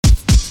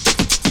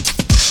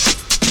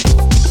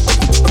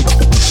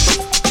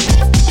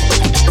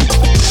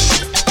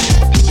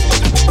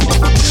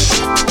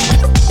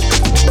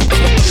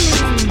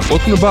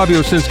Welcome to Bobby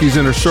Owsinski's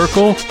Inner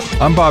Circle.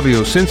 I'm Bobby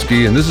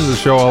Owsinski, and this is a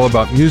show all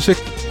about music,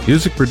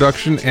 music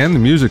production, and the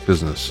music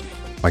business.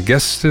 My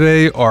guests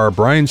today are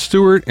Brian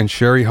Stewart and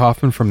Sherry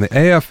Hoffman from the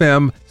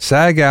AFM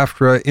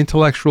SAG-AFTRA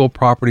Intellectual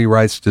Property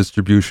Rights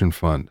Distribution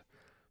Fund.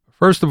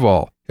 First of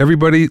all,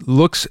 everybody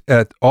looks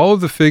at all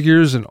of the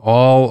figures and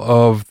all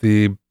of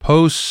the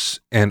posts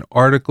and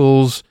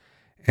articles,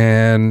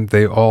 and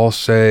they all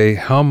say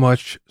how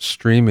much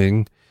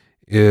streaming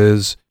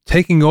is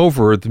taking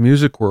over the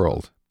music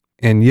world.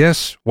 And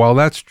yes, while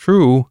that's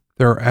true,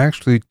 there are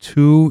actually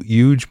two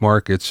huge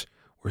markets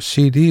where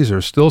CDs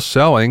are still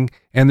selling,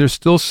 and they're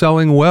still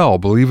selling well,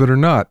 believe it or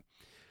not.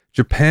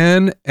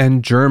 Japan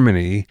and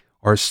Germany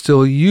are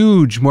still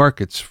huge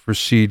markets for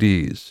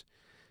CDs.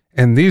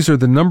 And these are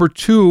the number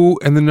 2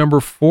 and the number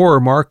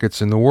 4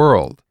 markets in the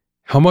world.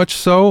 How much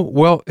so?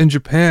 Well, in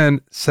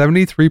Japan,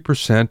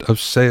 73% of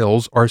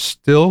sales are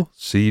still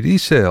CD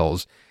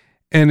sales.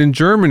 And in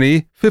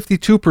Germany,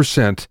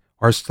 52%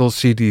 are still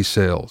CD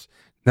sales.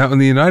 Now, in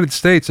the United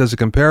States, as a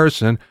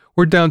comparison,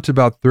 we're down to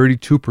about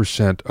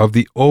 32% of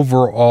the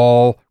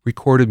overall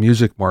recorded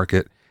music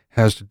market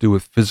has to do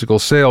with physical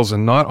sales,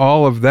 and not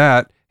all of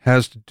that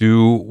has to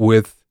do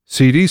with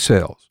CD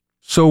sales.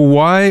 So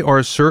why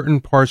are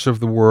certain parts of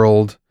the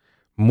world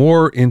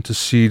more into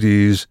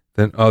CDs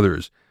than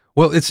others?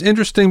 Well, it's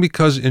interesting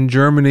because in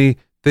Germany,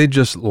 they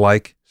just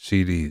like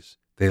CDs.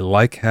 They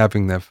like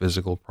having that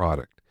physical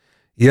product.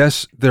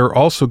 Yes, they're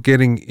also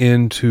getting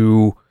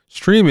into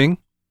streaming,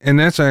 and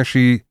that's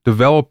actually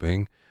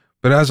developing.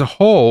 But as a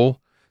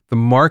whole, the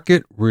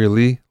market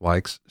really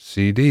likes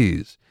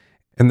CDs.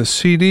 And the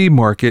CD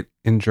market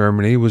in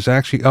Germany was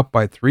actually up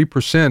by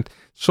 3%,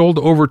 sold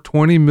over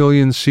 20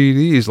 million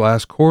CDs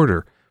last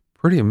quarter.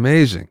 Pretty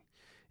amazing.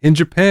 In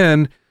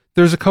Japan,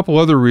 there's a couple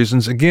other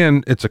reasons.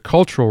 Again, it's a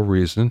cultural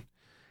reason.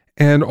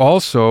 And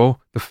also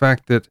the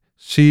fact that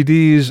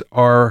CDs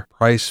are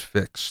price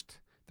fixed.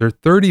 They're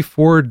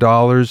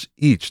 $34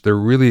 each. They're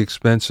really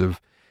expensive.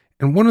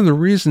 And one of the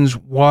reasons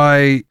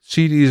why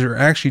CDs are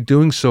actually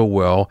doing so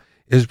well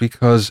is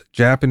because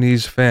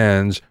Japanese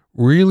fans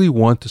really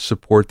want to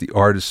support the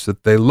artists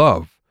that they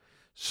love.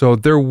 So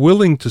they're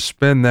willing to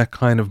spend that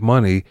kind of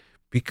money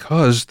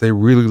because they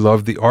really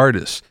love the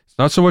artists. It's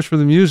not so much for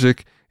the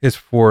music, it's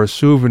for a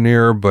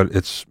souvenir, but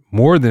it's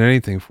more than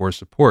anything for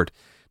support.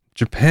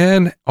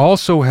 Japan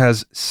also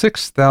has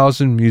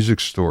 6,000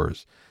 music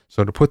stores.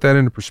 So to put that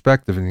into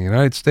perspective, in the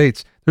United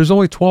States, there's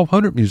only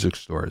 1,200 music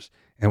stores.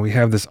 And we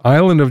have this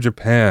island of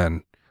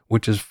Japan,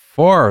 which is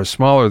far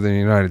smaller than the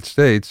United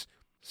States,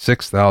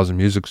 6,000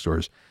 music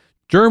stores.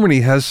 Germany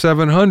has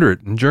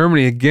 700, and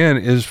Germany, again,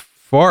 is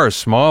far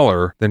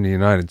smaller than the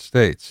United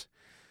States.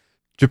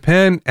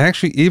 Japan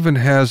actually even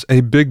has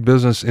a big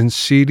business in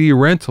CD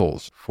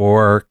rentals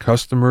for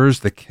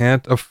customers that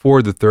can't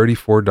afford the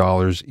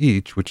 $34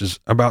 each, which is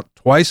about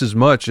twice as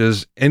much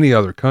as any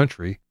other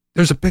country.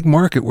 There's a big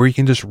market where you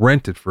can just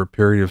rent it for a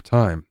period of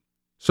time.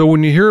 So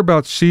when you hear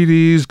about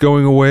CDs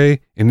going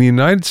away in the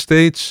United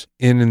States,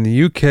 in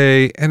the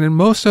UK, and in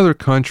most other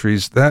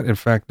countries, that in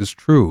fact is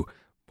true.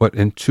 But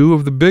in two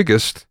of the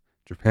biggest,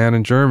 Japan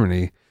and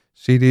Germany,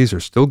 CDs are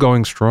still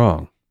going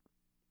strong.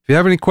 If you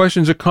have any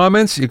questions or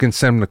comments, you can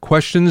send them to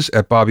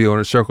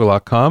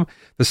questions@BobbyOwnerCircle.com.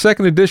 The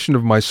second edition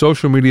of my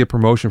social media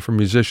promotion for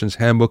musicians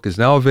handbook is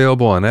now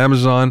available on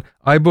Amazon,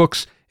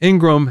 iBooks,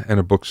 Ingram,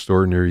 and a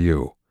bookstore near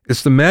you.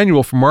 It's the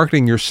manual for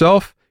marketing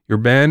yourself, your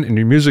band, and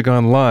your music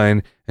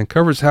online, and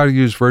covers how to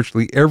use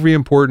virtually every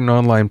important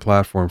online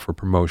platform for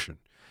promotion.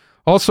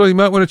 Also, you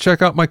might want to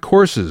check out my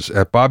courses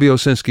at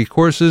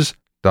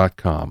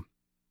BobbyOwsinskiCourses.com.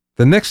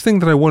 The next thing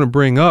that I want to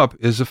bring up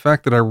is the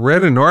fact that I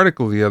read an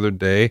article the other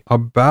day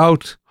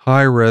about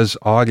high-res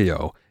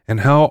audio and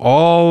how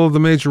all of the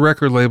major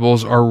record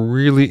labels are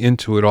really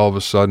into it all of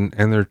a sudden,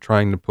 and they're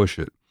trying to push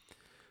it.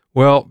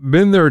 Well,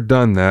 been there,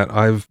 done that.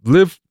 I've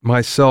lived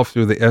myself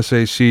through the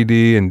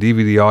SACD and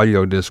DVD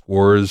audio disc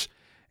wars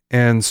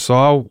and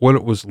saw what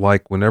it was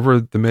like whenever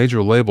the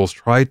major labels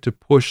tried to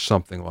push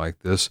something like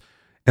this,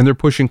 and they're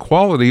pushing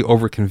quality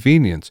over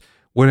convenience.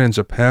 What ends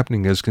up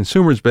happening is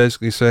consumers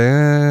basically say,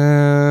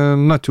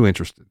 I'm not too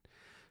interested.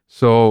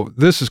 So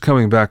this is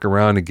coming back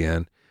around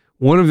again.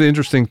 One of the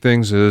interesting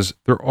things is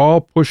they're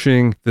all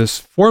pushing this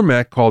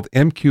format called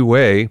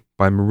MQA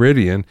by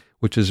Meridian,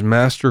 which is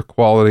Master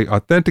Quality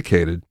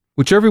Authenticated,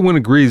 which everyone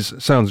agrees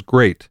sounds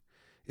great.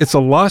 It's a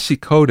lossy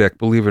codec,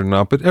 believe it or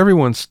not, but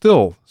everyone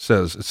still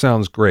says it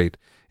sounds great.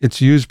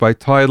 It's used by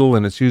Tidal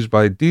and it's used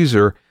by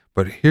Deezer,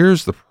 but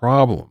here's the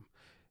problem.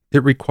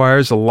 It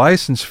requires a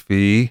license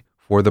fee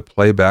for the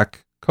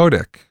playback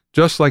codec,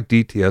 just like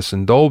DTS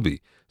and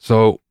Dolby.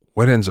 So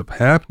what ends up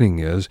happening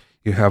is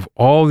you have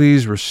all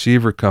these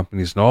receiver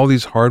companies and all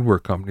these hardware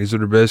companies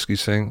that are basically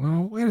saying,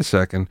 well, wait a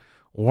second,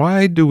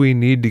 why do we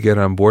need to get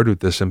on board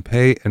with this and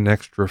pay an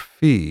extra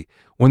fee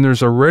when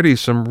there's already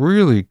some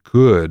really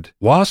good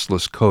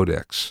lossless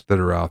codecs that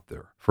are out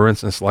there? For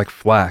instance, like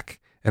FLAC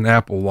and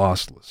Apple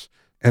Lossless.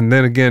 And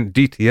then again,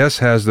 DTS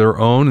has their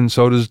own, and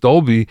so does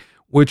Dolby,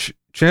 which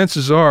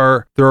chances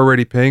are they're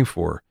already paying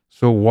for.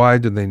 So why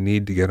do they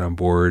need to get on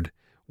board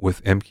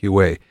with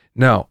MQA.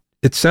 Now,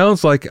 it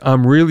sounds like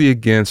I'm really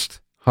against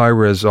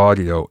high-res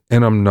audio,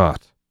 and I'm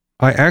not.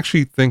 I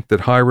actually think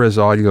that high-res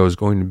audio is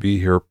going to be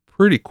here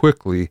pretty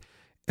quickly,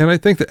 and I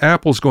think that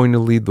Apple's going to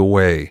lead the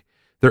way.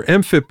 Their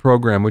MFIT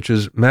program, which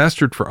is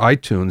mastered for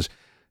iTunes,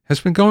 has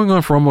been going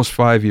on for almost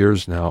 5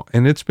 years now,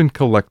 and it's been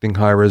collecting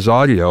high-res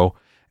audio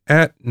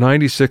at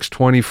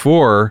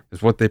 9624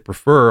 is what they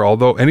prefer,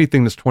 although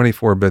anything that's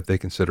 24-bit they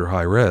consider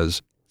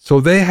high-res. So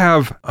they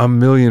have 1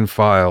 million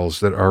files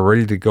that are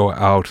ready to go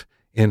out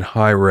in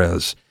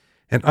high-res.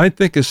 And I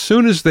think as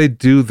soon as they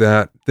do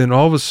that, then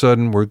all of a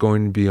sudden we're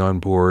going to be on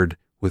board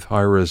with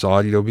high-res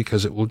audio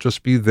because it will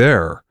just be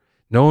there.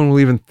 No one will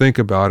even think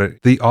about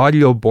it. The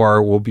audio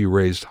bar will be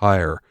raised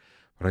higher.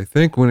 But I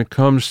think when it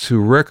comes to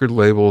record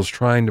labels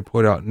trying to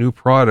put out new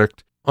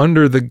product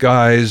under the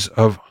guise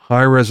of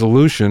high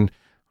resolution,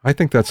 I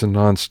think that's a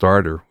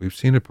non-starter. We've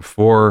seen it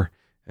before,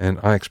 and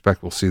I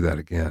expect we'll see that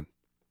again.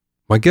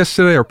 My guests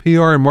today are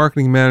PR and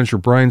Marketing Manager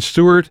Brian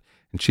Stewart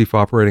and Chief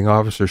Operating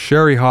Officer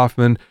Sherry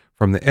Hoffman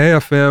from the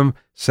AFM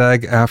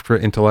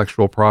SAG-AFTRA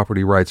Intellectual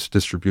Property Rights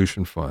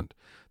Distribution Fund.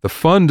 The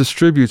fund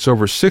distributes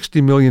over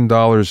 $60 million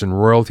in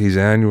royalties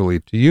annually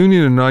to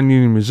union and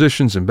non-union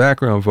musicians and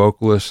background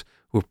vocalists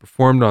who have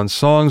performed on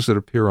songs that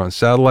appear on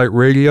satellite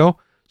radio,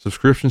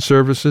 subscription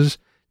services,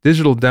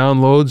 digital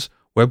downloads,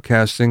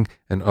 webcasting,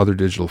 and other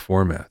digital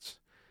formats.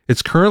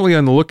 It's currently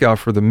on the lookout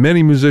for the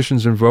many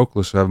musicians and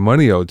vocalists who have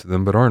money owed to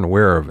them but aren't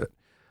aware of it.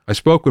 I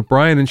spoke with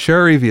Brian and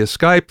Sherry via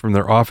Skype from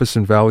their office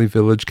in Valley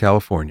Village,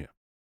 California.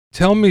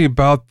 Tell me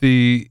about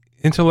the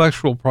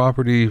Intellectual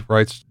Property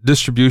Rights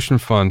Distribution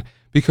Fund,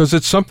 because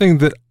it's something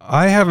that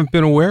I haven't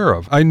been aware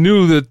of. I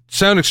knew that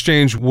Sound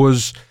Exchange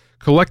was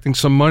collecting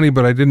some money,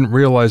 but I didn't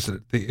realize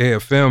that the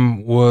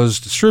AFM was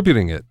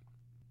distributing it.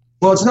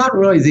 Well, it's not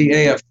really the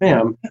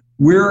AFM.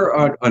 We're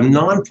a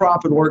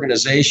nonprofit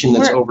organization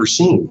that's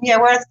overseen. Yeah,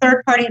 we're a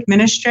third-party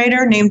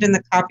administrator named in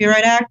the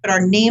Copyright Act, but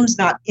our name's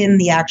not in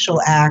the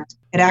actual act.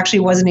 It actually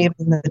wasn't even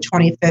in the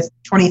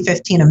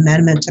 2015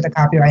 amendment to the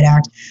Copyright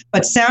Act.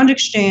 But Sound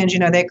Exchange,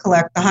 they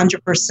collect the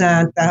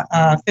 100%,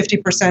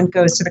 50%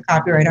 goes to the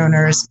copyright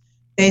owners.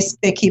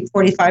 They keep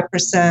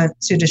 45%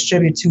 to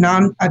distribute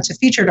to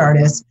featured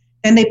artists.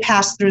 Then they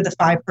pass through the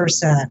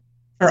 5%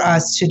 for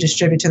us to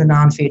distribute to the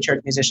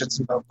non-featured musicians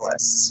and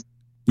vocalists.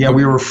 Yeah,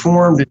 we were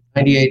formed in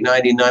 98,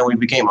 99. We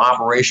became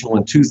operational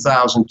in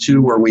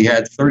 2002, where we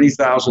had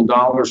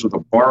 $30,000 with a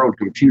borrowed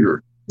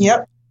computer.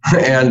 Yep.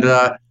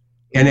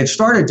 And it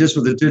started just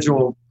with the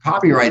Digital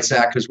Copyrights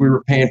Act because we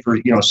were paying for,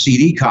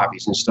 CD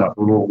copies and stuff.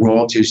 And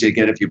royalties you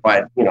get if you buy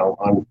it,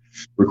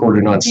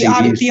 recorded on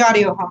CDs. The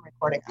Audio Home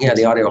Recording Act. Yeah,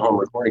 the Audio Home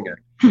Recording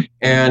Act.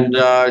 And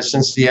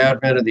since the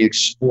advent of the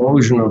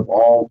explosion of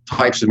all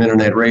types of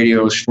internet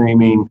radio,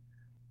 streaming,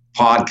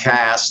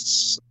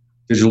 podcasts,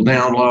 digital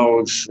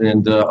downloads,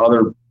 and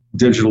other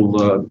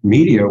digital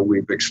media,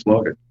 we've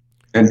exploded.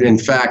 And in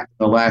fact,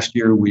 last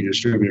year we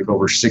distributed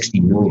over 60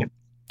 million.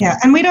 Yeah,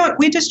 and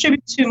we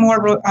distribute to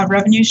more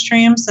revenue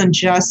streams than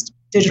just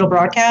digital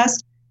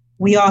broadcast.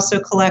 We also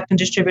collect and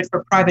distribute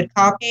for private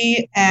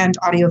copy and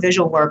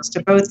audiovisual works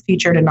to both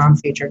featured and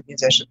non-featured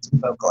musicians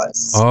and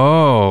vocalists.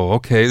 Oh,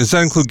 okay. Does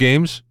that include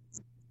games?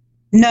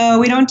 No,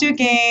 we don't do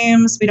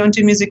games. We don't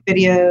do music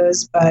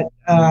videos, but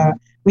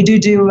we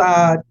do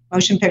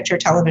motion picture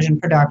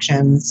television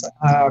productions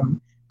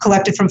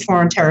collected from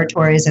foreign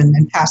territories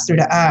and passed through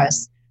to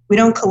us. We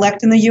don't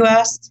collect in the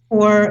U.S.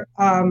 for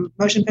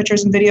motion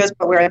pictures and videos,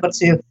 but we're able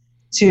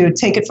to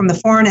take it from the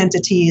foreign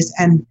entities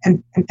and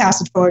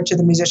pass it forward to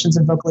the musicians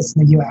and vocalists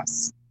in the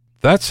U.S.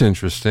 That's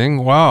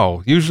interesting.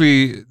 Wow.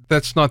 Usually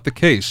that's not the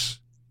case.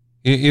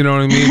 You know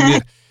what I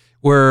mean?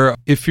 Where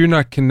if you're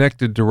not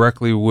connected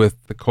directly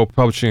with the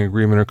co-publishing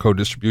agreement or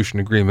co-distribution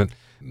agreement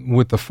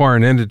with the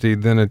foreign entity,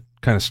 then it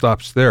kind of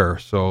stops there.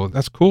 So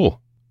that's cool.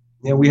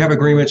 Yeah, we have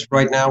agreements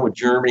right now with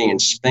Germany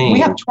and Spain. We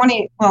have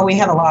 20. Well, we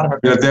have a lot of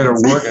agreements. That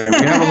are working.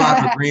 We have a lot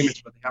of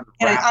agreements, but they haven't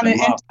wrapped them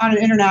up. On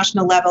an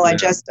international level, yeah. I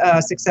just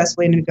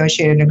successfully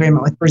negotiated an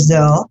agreement with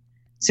Brazil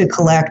to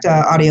collect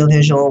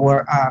audiovisual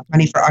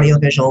money for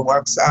audiovisual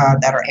works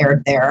that are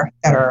aired there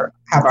that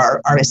have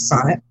our artists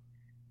on it.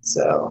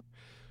 So,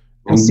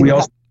 we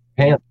also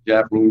have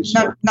Japanese.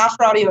 Not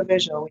for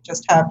audiovisual. We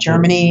just have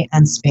Germany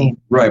and Spain.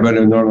 Right, but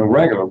on a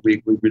regular,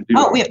 we would do.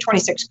 Oh, we have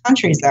 26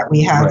 countries that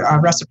we have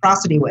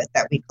reciprocity with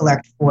that we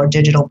collect for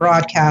digital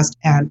broadcast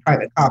and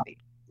private copy.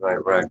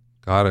 Right.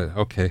 Got it.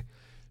 Okay.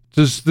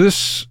 Does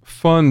this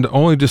fund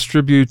only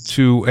distribute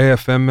to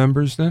AFM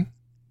members then?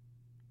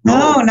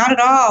 No, not at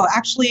all.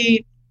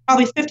 Actually,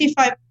 probably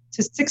 55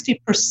 to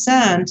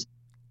 60%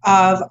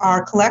 of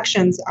our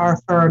collections are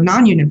for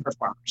non-union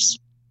performers.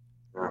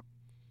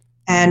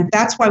 And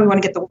that's why we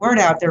want to get the word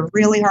out. They're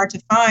really hard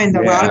to find.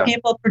 A lot of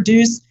people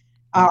produce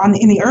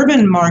in the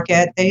urban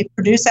market. They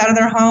produce out of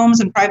their homes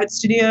and private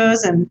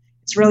studios, and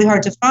it's really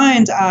hard to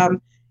find.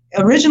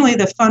 Originally,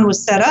 the fund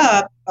was set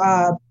up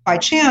by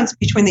chance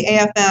between the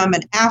AFM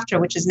and AFTRA,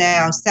 which is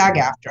now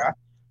SAG-AFTRA.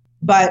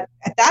 But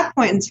at that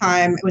point in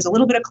time, it was a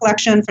little bit of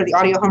collection for the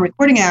Audio Home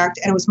Recording Act,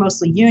 and it was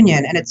mostly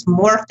union. And it's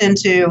morphed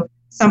into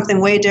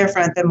something way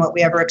different than what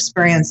we ever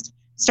experienced,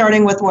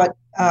 starting with what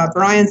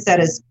Brian said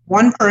is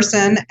one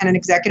person and an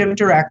executive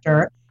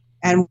director,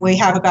 and we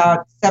have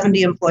about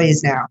 70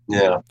 employees now.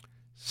 Yeah.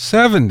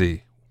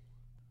 70.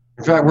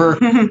 In fact,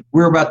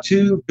 we're about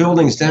 2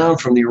 buildings down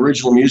from the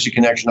original Music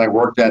Connection I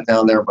worked at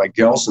down there by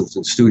Gelson's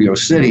in Studio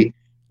City.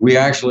 We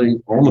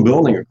actually own the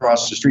building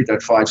across the street,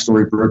 that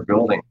 5-story brick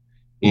building.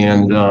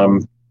 And,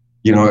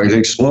 it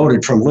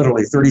exploded from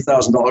literally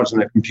 $30,000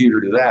 in a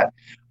computer to that.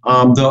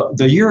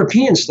 The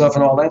European stuff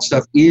and all that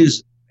stuff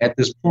is, at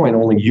this point,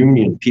 only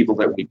union people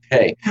that we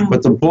pay.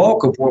 But the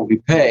bulk of what we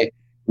pay,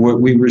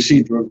 we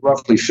received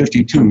roughly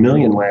 $52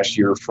 million last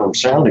year from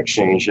Sound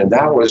Exchange, and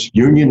that was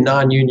union,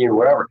 non-union,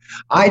 whatever.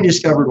 I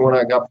discovered when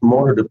I got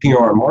promoted to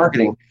PR and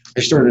marketing, I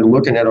started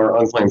looking at our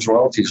unclaimed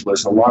royalties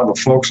list. A lot of the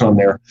folks on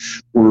there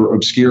were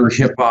obscure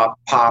hip-hop,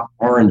 pop,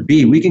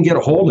 R&B. We can get a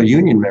hold of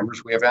union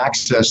members. We have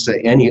access to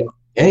any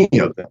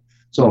of them.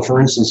 So, for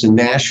instance, in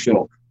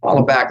Nashville, all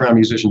the background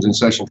musicians and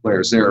session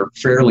players, they're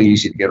fairly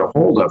easy to get a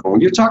hold of. And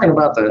when you're talking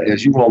about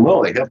as you well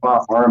know, the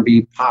hip-hop,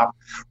 R&B, pop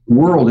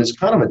world, it's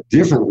kind of a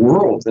different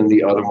world than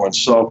the other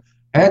ones. So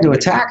I had to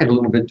attack it a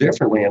little bit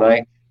differently. And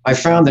I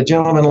found a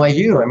gentleman like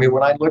you. I mean,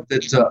 when I looked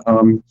at,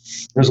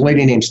 there's a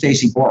lady named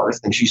Stacey Barth,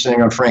 and she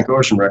sang on Frank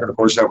Ocean record. Of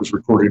course, that was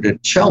recorded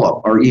at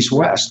Cello, or East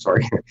West,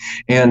 sorry.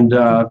 And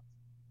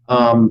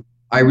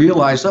I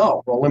realized,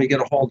 let me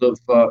get a hold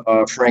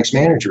of Frank's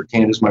manager.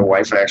 Candace, my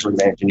wife, actually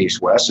managed in East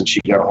West, and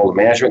she got a hold of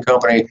the management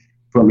company,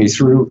 put me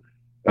through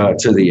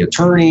to the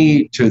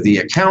attorney, to the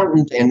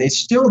accountant, and they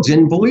still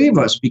didn't believe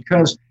us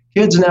because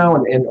kids now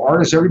and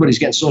artists, everybody's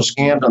getting so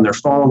scammed on their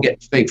phone, getting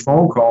fake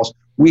phone calls.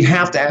 We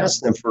have to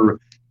ask them for,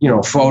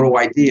 photo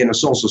ID and a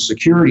social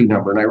security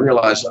number. And I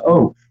realized,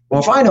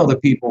 if I know the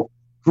people,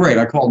 great.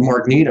 I called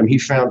Mark Needham. He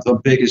found the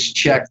biggest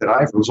check that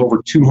it was over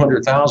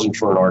 $200,000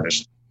 for an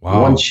artist.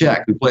 Wow. One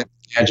check. We played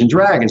Imagine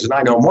Dragons, and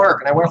I know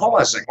Mark. And I went, hold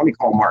on a second, let me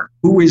call Mark.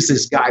 Who is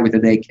this guy with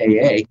an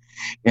AKA?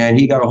 And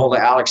he got a hold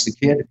of Alex the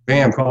Kid.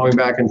 Bam, call me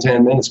back in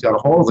 10 minutes, got a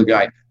hold of the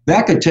guy.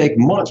 That could take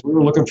months. We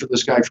were looking for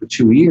this guy for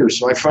 2 years.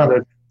 So I found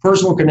that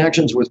personal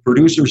connections with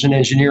producers and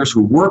engineers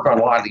who work on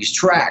a lot of these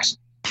tracks.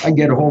 I can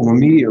get a hold of them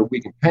immediately, or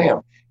we can pay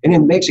them. And it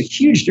makes a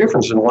huge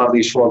difference in a lot of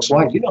these folks'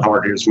 life. You know how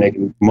hard it is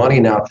making money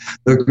now.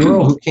 The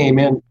girl who came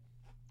in,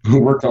 who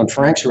worked on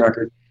Frank's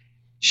record,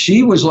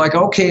 she was like,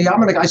 okay,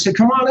 I said,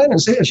 come on in and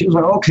say it. She was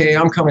like, okay,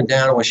 I'm coming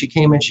down. And when she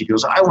came in, she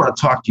goes, I want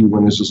to talk to you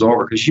when this is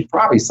over. Because she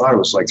probably thought it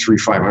was like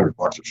 $500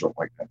 or something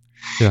like that.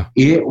 Yeah.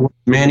 It was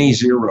many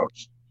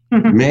zeros,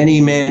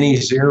 many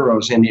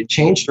zeros. And it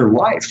changed her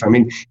life. I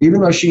mean,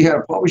 even though she had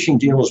a publishing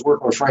deal and was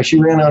working with Frank, she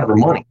ran out of her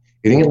money.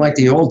 It ain't like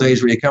the old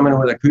days where you come in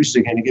with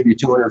acoustic and they give you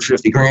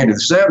 $250,000 in the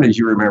 70s,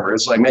 you remember.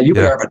 It's like, man, you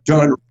better have a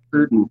done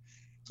record and,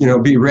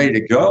 be ready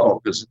to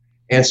go.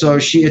 And so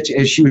she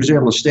was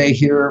able to stay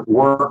here,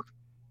 work,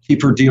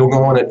 keep her deal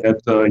going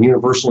at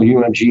Universal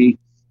UMG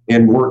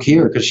and work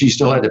here because she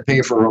still had to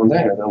pay for her own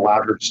then, and it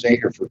allowed her to stay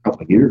here for a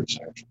couple of years,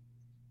 actually.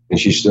 And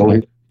she's still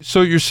here.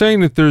 So you're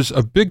saying that there's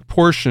a big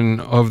portion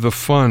of the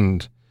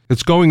fund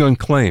that's going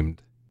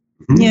unclaimed?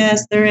 Mm-hmm.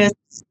 Yes, there is.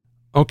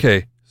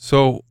 Okay,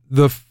 so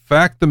the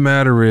fact of the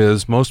matter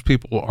is most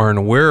people aren't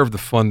aware of the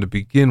fund to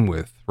begin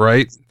with,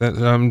 right?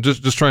 I'm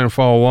just trying to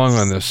follow along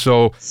on this.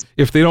 So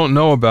if they don't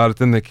know about it,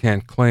 then they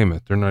can't claim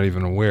it. They're not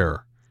even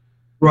aware.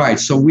 Right,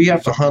 so we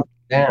have to hunt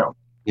down,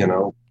 in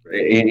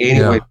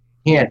any way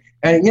we can.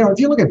 And, if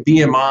you look at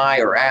BMI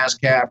or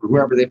ASCAP or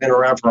whoever, they've been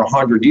around for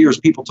 100 years,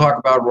 people talk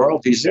about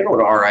royalties. They know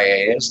what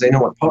RIA is. They know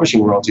what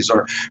publishing royalties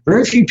are.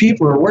 Very few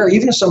people are aware.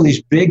 Even some of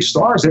these big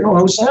stars, they don't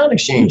know who Sound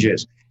Exchange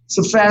is. It's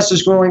the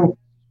fastest growing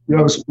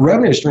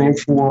revenue stream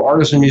for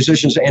artists and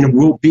musicians, and it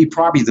will be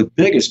probably the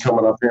biggest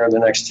coming up here in the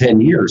next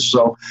 10 years.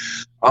 So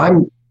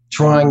I'm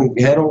trying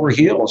head over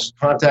heels,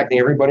 contacting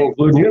everybody,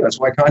 including you. That's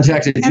why I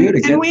contacted you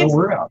to get the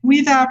word out.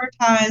 We've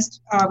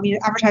advertised. We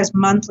advertise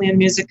monthly in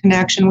Music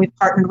Connection. We've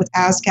partnered with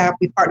ASCAP.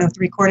 We've partnered with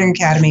the Recording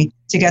Academy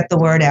to get the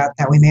word out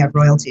that we may have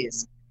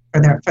royalties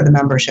for the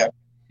membership.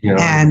 Yeah.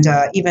 And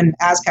even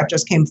ASCAP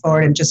just came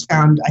forward and just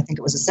found, I think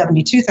it was a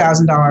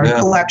 $72,000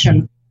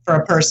 collection for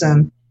a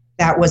person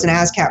that was an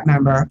ASCAP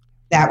member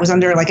that was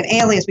under like an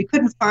alias. We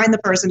couldn't find the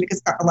person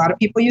because a lot of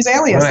people use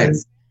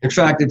aliases. Right. In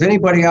fact, if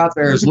anybody out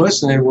there is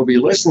listening, will be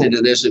listening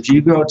to this. If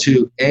you go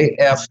to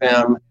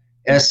AFMSAGAFTRA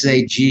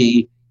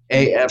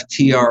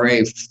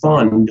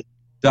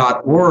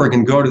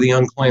and go to the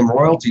unclaimed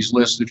royalties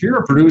list, if you're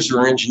a producer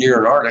or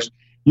engineer or artist,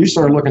 you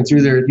start looking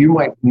through there, you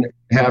might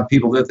have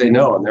people that they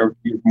know, and they're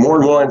more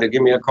than willing to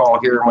give me a call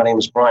here. My name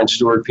is Brian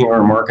Stewart, PR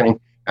and Marketing,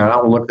 and I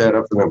will look that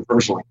up for them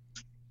personally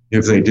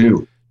if they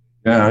do.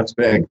 Yeah, that's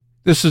big.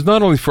 This is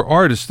not only for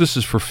artists, this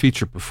is for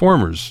feature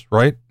performers,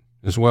 right,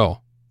 as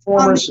well?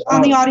 On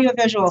the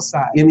audiovisual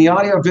side. In the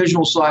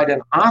audiovisual side,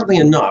 and oddly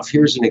enough,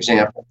 here's an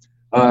example.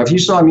 If you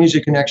saw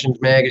Music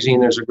Connections magazine,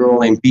 there's a girl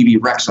named Bebe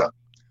Rexha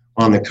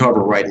on the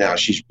cover right now.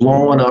 She's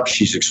blowing up.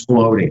 She's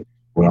exploding.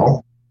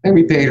 Well, and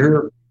we paid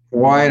her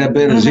quite a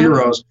bit of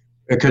zeros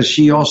because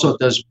she also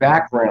does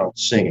background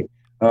singing.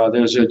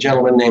 There's a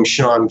gentleman named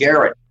Sean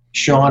Garrett.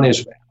 Sean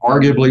is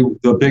arguably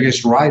the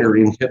biggest writer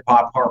in hip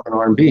hop, pop, and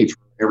R&B for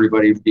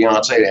everybody,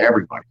 Beyonce to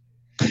everybody.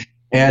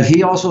 And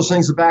he also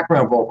sings the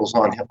background vocals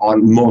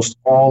on most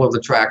all of the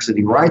tracks that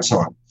he writes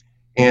on.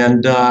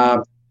 And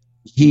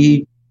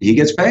he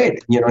gets paid,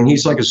 and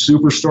he's like a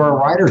superstar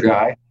writer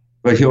guy,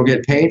 but he'll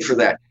get paid for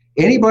that.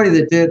 Anybody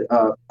that did...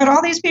 but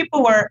all these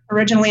people were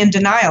originally in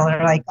denial.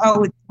 They're like,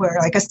 oh, we're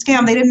like a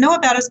scam. They didn't know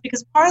about us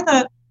because part of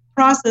the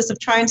process of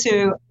trying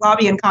to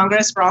lobby in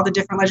Congress for all the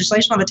different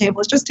legislation on the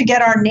table is just to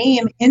get our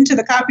name into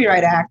the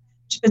Copyright Act,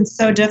 which has been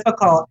so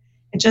difficult.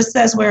 It just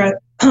says we're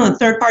a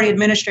third-party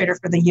administrator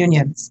for the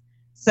unions.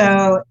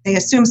 So they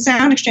assume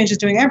Sound Exchange is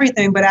doing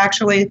everything, but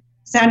actually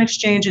Sound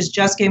Exchange is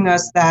just giving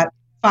us that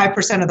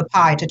 5% of the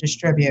pie to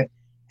distribute.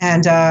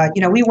 And,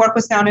 we work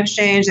with Sound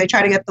Exchange. They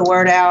try to get the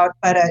word out,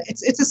 but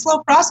it's a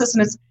slow process,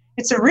 and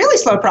it's a really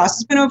slow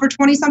process. It's been over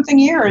 20-something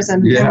years,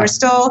 and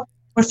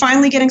we're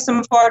finally getting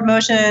some forward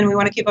motion. We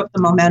want to keep up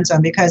the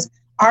momentum because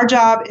our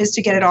job is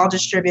to get it all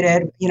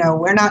distributed.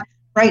 We're not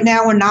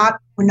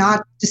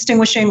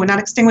extinguishing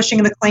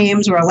the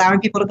claims. We're allowing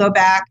people to go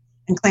back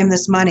and claim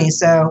this money.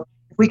 So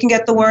if we can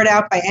get the word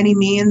out by any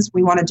means,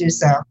 we want to do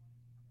so.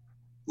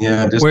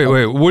 Yeah.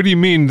 Wait. What do you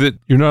mean that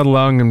you're not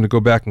allowing them to go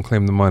back and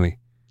claim the money?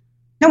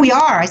 No, we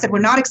are. I said we're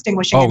not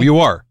extinguishing. Oh, you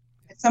are.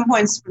 At some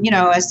points,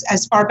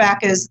 as far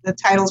back as the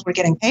titles we're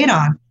getting paid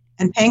on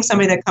and paying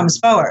somebody that comes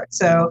forward.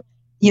 So,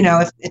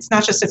 if it's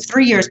not just if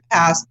 3 years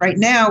passed. Right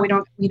now,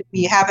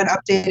 we haven't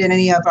updated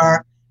any of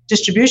our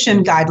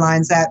distribution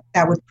guidelines that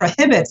would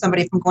prohibit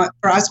somebody from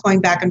going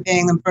back and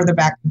paying them further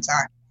back in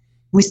time.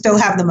 We still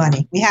have the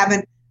money. We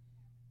haven't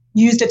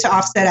used it to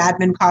offset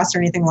admin costs or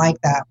anything like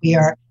that. We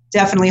are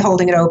definitely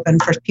holding it open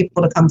for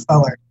people to come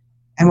forward.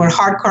 And we're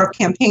hardcore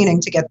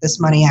campaigning to get this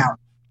money out.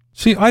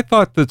 See, I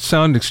thought that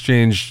Sound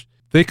Exchange,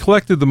 they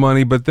collected the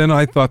money, but then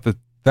I thought that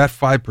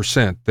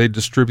 5%, they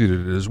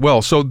distributed it as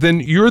well. So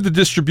then you're the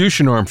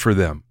distribution arm for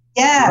them.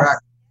 Yes.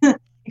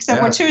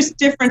 Except we're two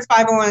different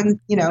 501,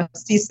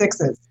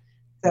 C6s.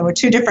 So we're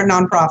two different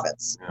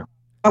nonprofits. Yeah.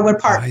 But we're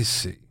I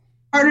see.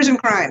 Partners in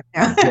crime.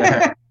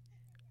 Yeah.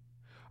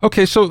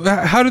 Okay, so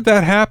how did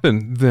that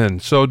happen then?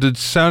 So did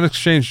Sound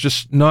Exchange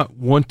just not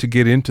want to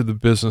get into the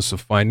business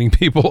of finding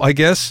people, I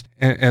guess,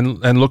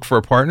 and look for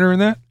a partner in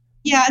that?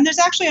 Yeah, and there's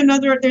actually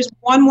there's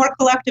one more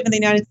collective in the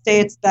United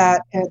States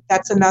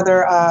that's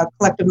another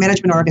collective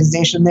management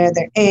organization there,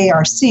 the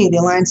AARC, the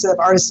Alliance of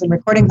Artists and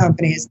Recording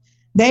Companies.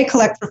 They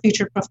collect for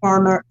future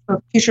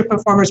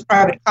performers'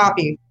 private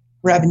copy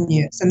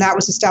revenues, and that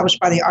was established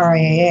by the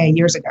RIAA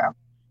years ago.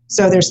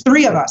 So there's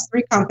three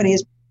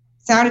companies,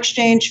 Sound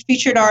Exchange,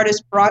 featured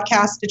artists,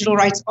 broadcast, digital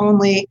rights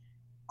only.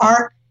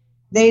 ARC,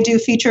 they do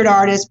featured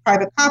artists,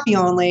 private copy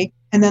only.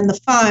 And then the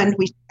fund,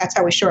 that's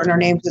how we shorten our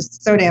names because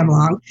it's so damn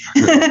long.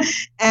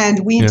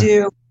 And we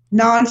do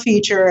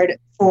non-featured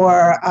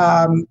for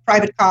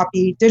private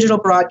copy, digital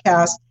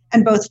broadcast,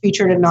 and both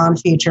featured and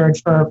non-featured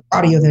for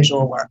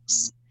audiovisual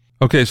works.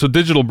 Okay, so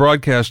digital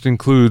broadcast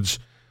includes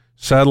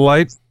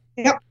satellite.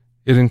 Yep.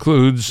 It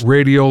includes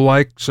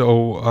radio-like,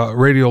 so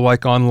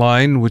radio-like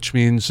online, which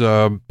means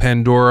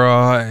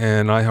Pandora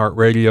and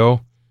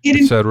iHeartRadio,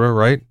 etc.,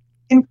 right?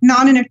 In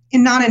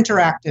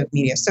non-interactive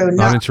media. So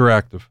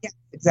non-interactive. Yeah,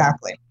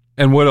 exactly.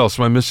 And what else?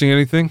 Am I missing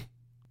anything?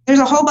 There's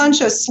a whole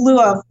bunch of slew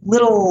of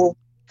little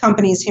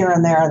companies here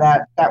and there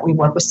that we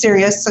work with.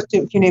 Sirius,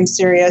 if you name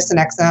Sirius and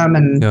XM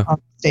and all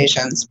the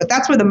stations. But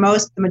that's where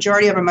the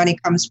majority of our money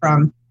comes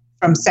from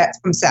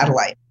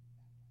satellite.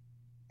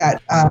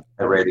 The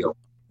radio.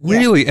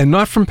 Really? And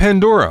not from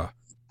Pandora?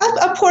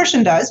 A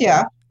portion does,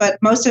 yeah. But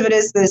most of it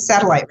is the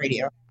satellite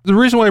radio. The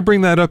reason why I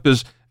bring that up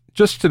is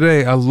just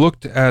today I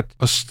looked at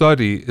a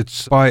study.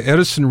 It's by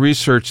Edison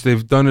Research.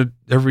 They've done it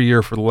every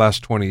year for the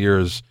last 20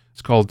 years.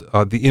 It's called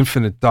The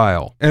Infinite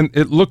Dial. And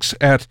it looks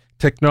at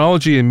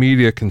technology and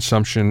media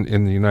consumption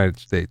in the United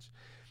States.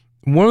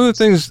 One of the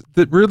things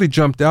that really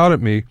jumped out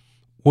at me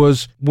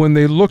was when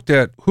they looked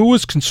at who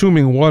was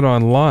consuming what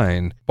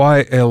online,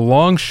 by a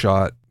long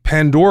shot,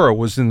 Pandora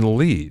was in the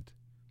lead.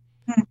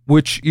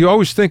 Which you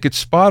always think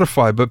it's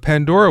Spotify, but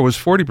Pandora was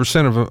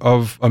 40%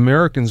 of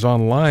Americans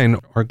online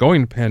are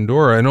going to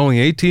Pandora, and only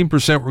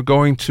 18% were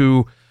going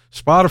to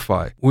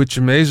Spotify, which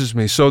amazes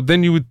me. So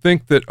then you would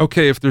think that,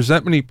 okay, if there's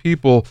that many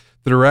people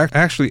that are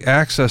actually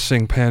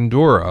accessing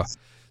Pandora,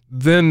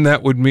 then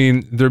that would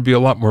mean there'd be a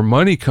lot more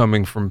money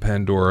coming from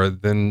Pandora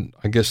than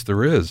I guess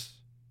there is.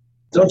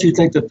 Don't you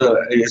think that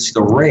it's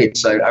the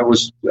rates? I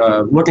was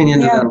looking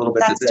into that a little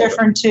bit today. That's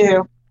different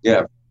too.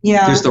 Yeah.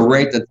 Yeah. Just the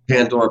rate that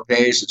Pandora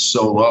pays is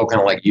so low,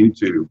 kind of like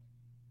YouTube.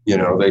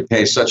 They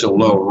pay such a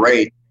low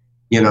rate,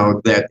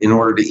 that in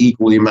order to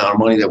equal the amount of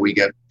money that we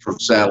get from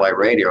satellite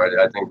radio,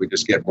 I think we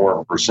just get more of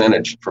a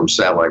percentage from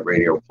satellite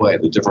radio play.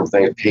 The different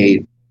things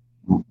paid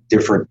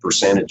different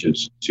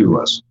percentages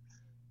to us.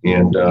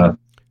 And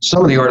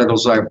some of the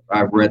articles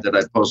I've read that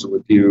I posted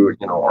with you,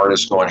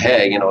 artists going,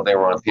 hey, they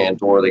were on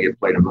Pandora, they get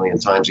played 1 million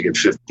times, they get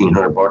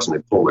 $1,500 and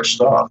they pull their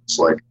stuff. It's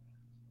like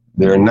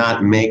they're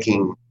not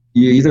making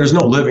there's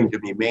no living to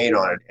be made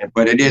on it,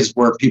 but it is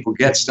where people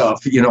get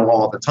stuff,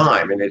 all the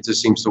time, and it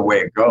just seems the way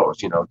it goes,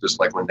 just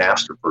like when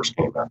Napster first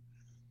came out,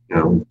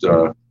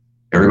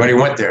 everybody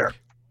went there. It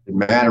didn't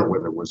matter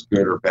whether it was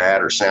good or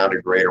bad or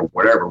sounded great or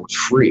whatever, it was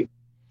free.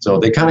 So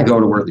they kind of go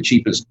to where the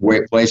cheapest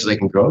place they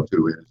can go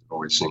to is, it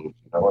always seems,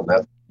 and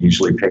that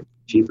usually picks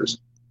the cheapest.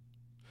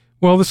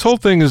 Well, this whole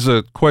thing is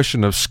a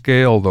question of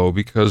scale, though,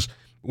 because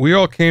we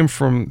all came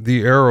from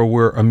the era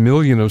where 1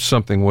 million of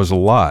something was a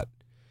lot.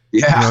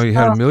 Yeah. You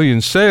had 1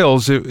 million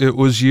sales. It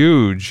was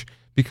huge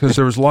because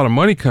there was a lot of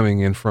money coming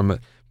in from it.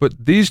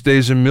 But these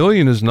days, 1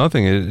 million is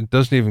nothing. It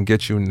doesn't even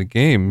get you in the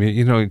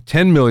game.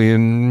 10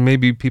 million,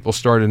 maybe people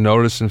start to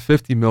notice, and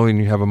 50 million,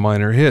 you have a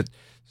minor hit.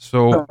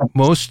 So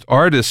most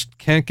artists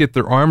can't get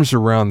their arms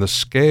around the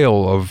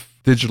scale of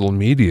digital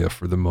media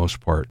for the most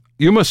part.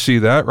 You must see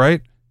that,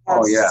 right?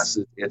 Oh, yes.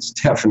 It's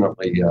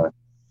definitely...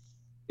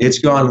 it's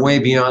gone way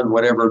beyond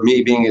whatever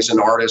me being as an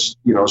artist,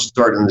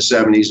 starting in the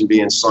 70s and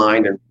being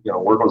signed and,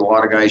 working with a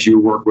lot of guys you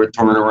work with,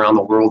 touring around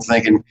the world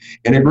thinking,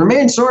 and it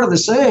remained sort of the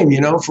same,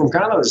 from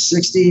kind of the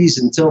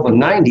 60s until the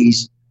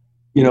 90s,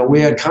 we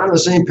had kind of the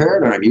same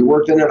paradigm. You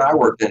worked in it, I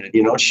worked in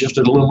it,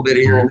 shifted a little bit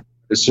here. And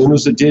as soon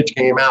as the Dig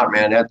came out,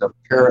 man, the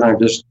paradigm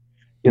just,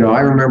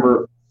 I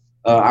remember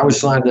I was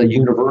signed to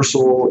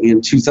Universal in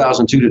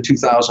 2002 to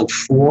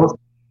 2004,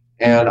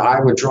 and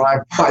I would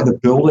drive by the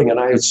building and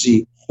I would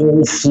see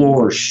whole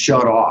floors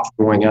shut off,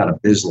 going out of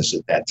business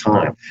at that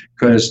time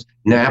because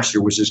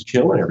Napster was just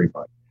killing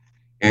everybody,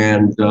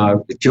 and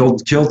it killed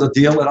the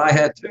deal that I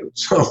had too.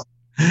 So,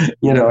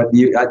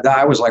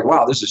 I was like,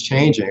 wow, this is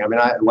changing. I mean,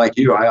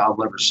 I'll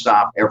never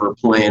stop ever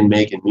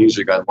making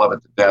music. I love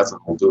it to death,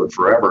 and we'll do it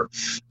forever.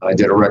 I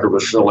did a record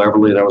with Phil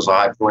Everly that was a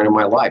high point in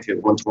my life.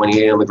 Hit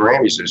 128 on the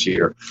Grammys this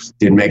year.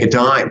 Didn't make a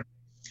dime,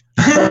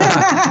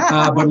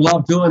 but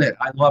love doing it.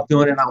 I love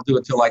doing it. And I'll do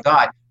it till I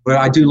die. But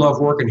I do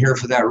love working here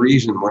for that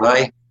reason. When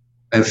I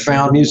have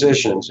found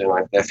musicians and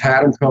I've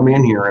had them come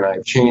in here and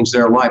I've changed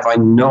their life, I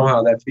know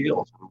how that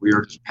feels. We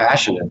are just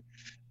passionate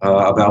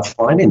about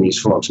finding these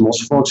folks.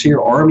 Most folks here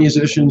are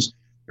musicians.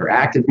 They're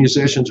active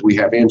musicians. We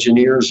have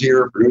engineers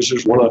here,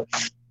 producers. One of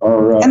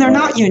our and they're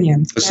not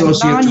union.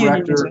 Associate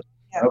director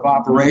of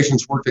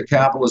operations, worked at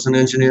Capitol as an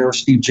engineer.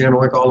 Steve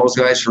Jenwick, all those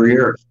guys for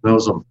years,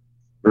 knows them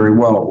very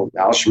well.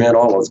 Al Schmidt,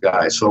 all those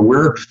guys. So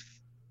we're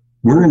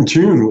in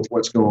tune with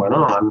what's going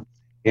on.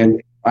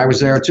 And I was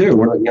there too.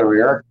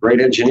 You're a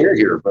great engineer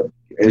here, but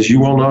as you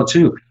well know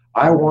too,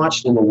 I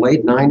watched in the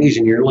late 90s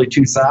and the early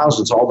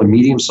 2000s all the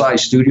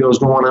medium-sized studios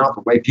going out,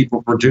 the way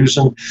people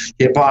producing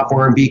hip-hop,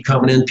 R&B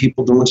coming in,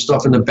 people doing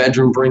stuff in the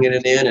bedroom, bringing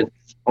it in, and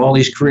all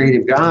these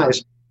creative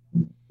guys,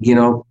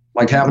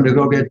 like having to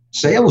go get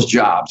sales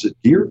jobs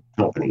at gear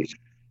companies.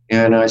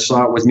 And I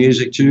saw it with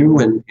music too,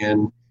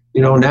 and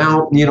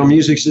now,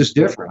 music's just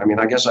different. I mean,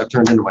 I guess I've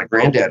turned into my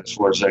granddad as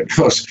far as that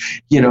goes,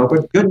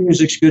 but good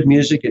music's good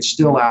music. It's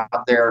still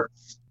out there.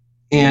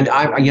 And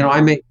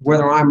I make,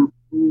 whether I'm,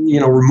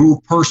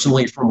 removed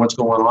personally from what's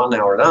going on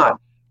now or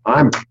not,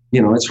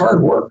 it's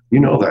hard work.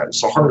 That. It's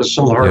some of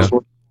the hardest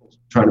work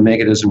trying to make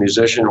it as a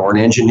musician or an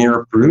engineer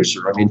or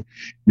producer. I mean,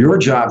 your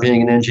job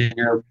being an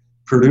engineer,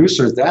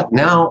 producer, that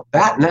now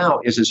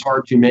is as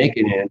hard to make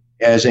it in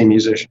as a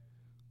musician,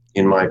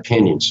 in my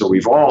opinion. So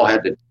we've all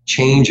had to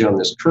change on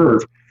this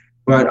curve,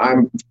 but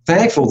I'm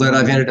thankful that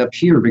I've ended up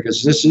here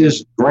because this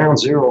is ground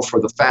zero for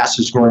the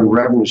fastest growing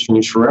revenue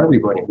streams for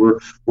everybody.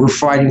 We're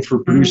fighting for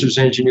producers,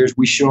 engineers.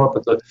 We show up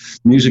at the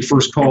Music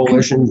First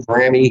Coalition,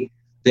 Grammy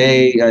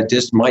Day,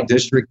 my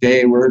district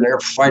day. We're there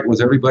fighting with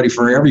everybody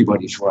for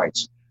everybody's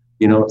rights.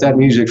 If that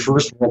Music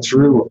First went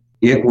through,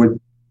 it would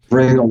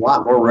bring a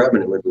lot more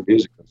revenue into the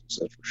music business,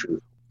 that's for sure.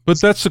 But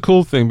that's the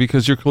cool thing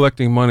because you're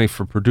collecting money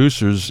for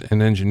producers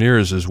and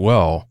engineers as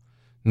well,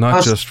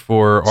 not just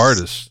for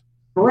artists.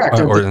 Correct.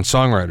 And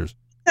songwriters.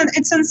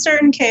 It's in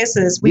certain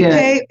cases we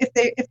pay if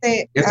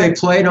they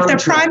played on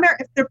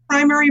if their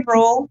primary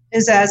role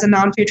is as a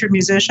non-featured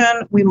musician,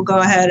 we will go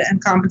ahead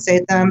and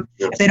compensate them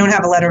if they don't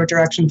have a letter of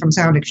direction from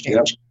Sound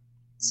Exchange. Yep.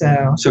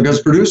 So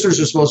because producers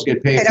are supposed to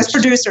get paid as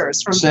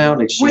producers from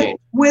Sound Exchange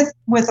with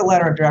a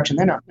letter of direction.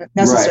 They're not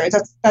necessary.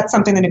 Right. That's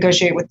something they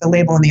negotiate with the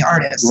label and the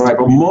artist. Right,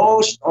 but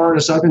most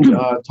artists I've been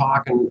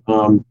talking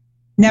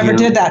never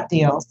did that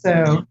deal.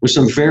 So with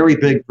some very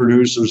big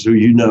producers who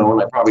and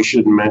I probably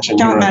shouldn't mention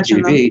Don't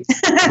mention TV,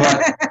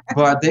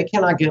 but they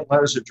cannot get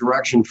letters of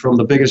direction from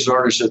the biggest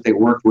artists that they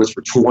worked with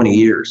for 20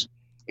 years,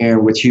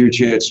 and with huge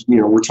hits.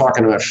 We're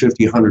talking about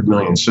 50, 100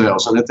 million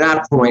sales, and at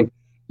that point,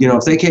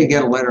 if they can't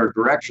get a letter of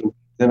direction,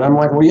 then I'm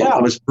like, well, yeah,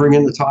 let's bring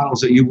in the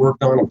titles that you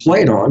worked on and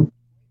played on,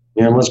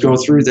 and let's go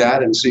through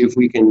that and see if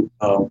we can,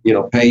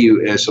 pay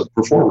you as a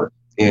performer.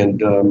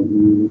 And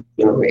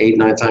 8,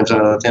 9 times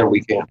out of 10,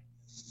 we can.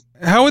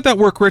 How would that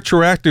work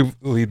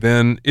retroactively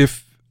then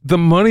if the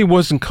money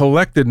wasn't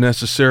collected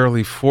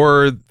necessarily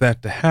for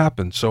that to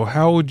happen? So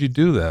how would you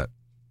do that?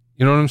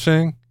 You know what I'm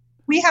saying?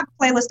 We have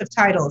a playlist of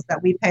titles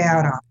that we pay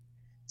out on.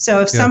 So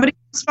if somebody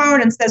comes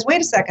forward and says,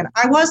 wait a second,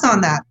 I was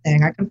on that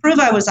thing, I can prove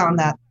I was on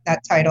that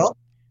title,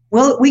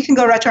 we can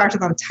go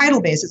retroactive on a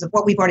title basis of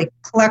what we've already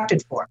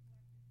collected for.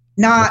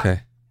 Not,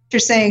 you're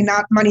saying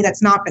not money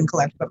that's not been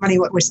collected, but money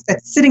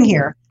that's sitting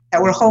here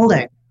that we're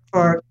holding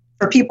for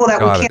people that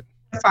we can't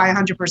identify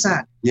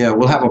 100%. Yeah,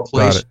 we'll have a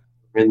place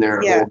in there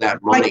to hold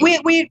that money.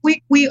 Like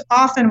we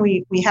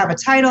often have a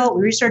title,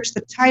 we research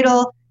the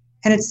title,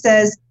 and it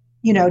says,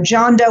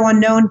 John Doe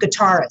unknown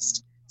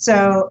guitarist.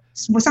 So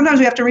sometimes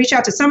we have to reach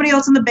out to somebody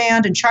else in the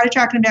band and try to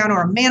track them down,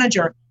 or a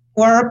manager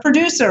or a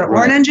producer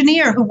or an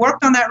engineer who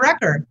worked on that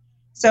record.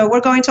 So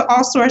we're going to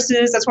all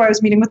sources. That's why I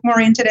was meeting with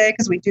Maureen today,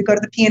 because we do go to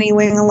the P&E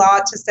wing a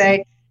lot to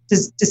say,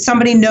 does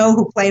somebody know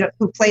who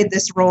played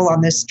this role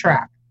on this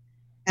track?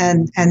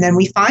 And then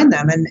we find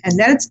them, and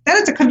then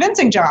it's a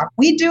convincing job.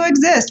 We do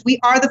exist. We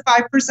are the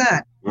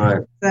 5%.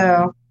 Right.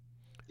 So.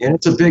 And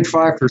it's a big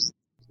 5%.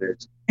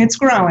 It's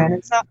growing.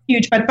 It's not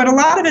huge, but a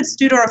lot of it's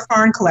due to our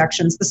foreign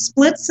collections. The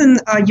splits in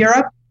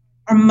Europe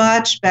are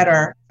much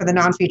better for the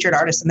non-featured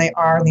artists than they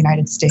are in the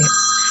United States.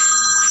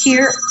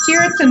 Here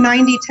it's a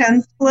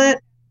 90-10 split.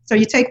 So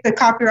you take the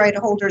copyright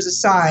holders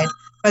aside,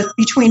 but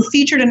between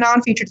featured and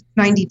non-featured,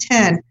 it's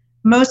 90-10.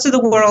 Most of the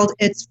world,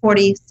 it's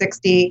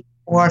 40-60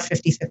 or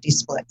 50-50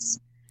 splits.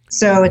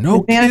 So it's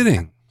no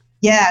kidding.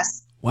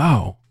 Yes.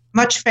 Wow.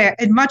 Much fair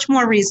and much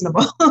more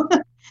reasonable.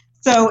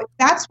 So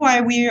that's why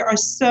we are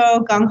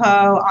so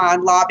gung-ho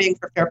on lobbying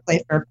for fair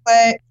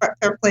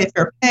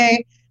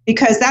pay,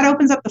 because that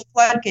opens up the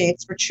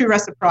floodgates for true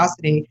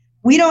reciprocity.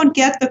 We don't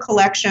get the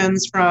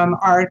collections from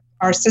our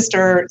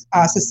sister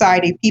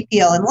society,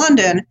 PPL in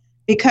London,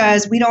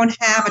 because we don't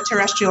have a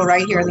terrestrial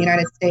right here in the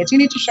United States. You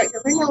need to shut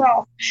your ringer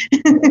off.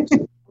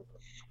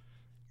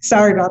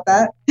 Sorry about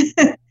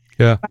that.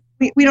 Yeah.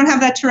 We don't have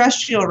that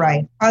terrestrial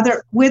right.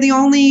 We're the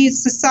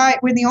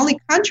only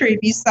country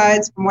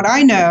besides, from what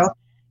I know,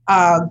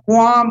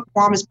 Guam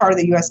is part of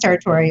the U.S.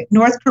 territory,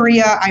 North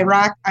Korea,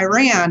 Iraq,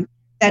 Iran,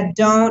 that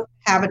don't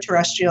have a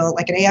terrestrial,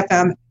 like an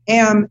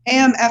AM,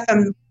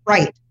 FM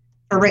right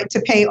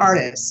to pay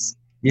artists.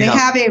 Yeah. They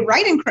have a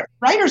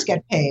writers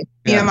get paid.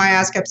 BMI,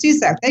 ASCAP,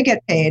 CSAC, they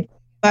get paid,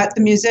 but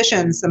the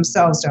musicians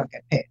themselves don't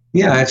get paid.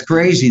 Yeah, it's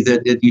crazy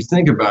that you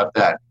think about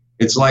that.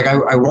 It's like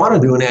I want to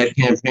do an ad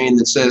campaign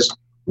that says,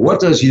 what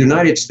does the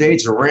United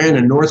States, Iran,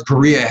 and North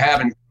Korea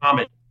have in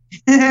common?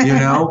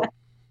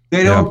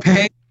 They don't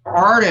pay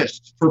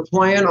artists for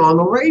playing on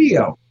the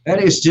radio.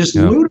 That is just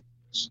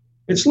ludicrous.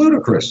 It's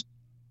ludicrous.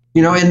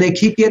 And they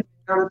keep getting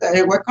down at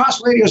that. What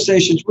cost radio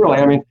stations really?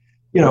 I mean,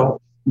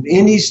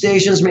 indie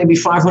stations maybe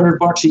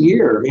 $500 a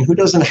year. I mean, who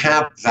doesn't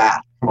have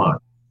that? Come on.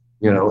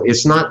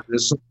 It's not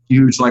this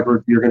huge like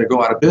you're going to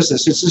go out of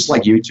business. It's just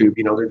like YouTube.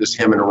 They're just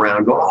hemming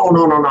around going, oh,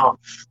 no.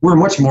 We're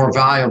much more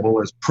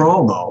valuable as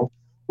promo.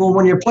 Well,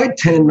 when you're played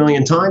 10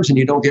 million times and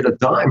you don't get a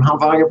dime, how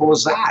valuable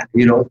is that?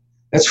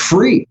 That's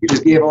free. You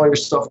just gave all your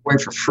stuff away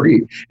for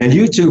free. And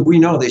YouTube, we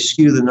know they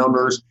skew the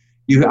numbers.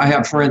 I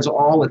have friends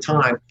all the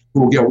time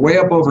who will get way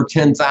up over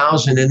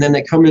 10,000, and then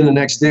they come in the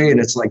next day and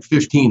it's like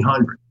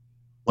 1,500.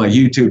 Like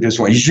YouTube just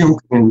went zoom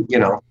and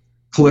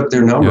clip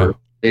their number. Yeah.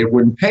 They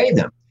wouldn't pay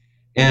them.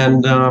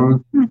 And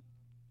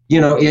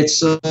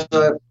it's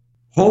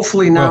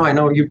hopefully now. I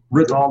know you've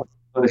written all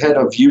the head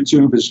of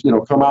YouTube has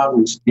come out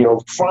and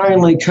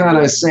finally kind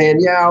of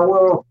saying, yeah,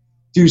 well,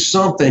 do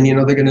something.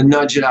 They're going to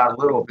nudge it out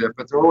a little bit,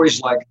 but they're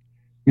always like,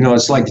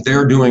 it's like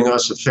they're doing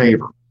us a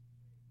favor.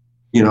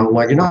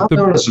 Like you're not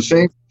doing us a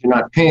favor. You're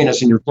not paying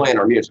us, and you're playing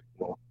our music.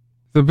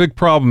 The big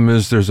problem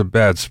is there's a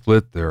bad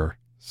split there.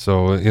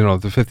 So,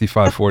 the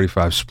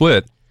 55-45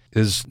 split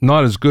is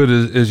not as good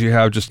as you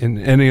have just in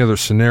any other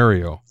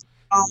scenario.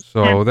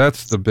 So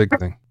that's the big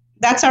thing.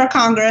 That's our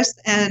Congress,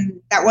 and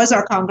that was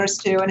our Congress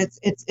too, and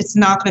it's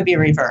not going to be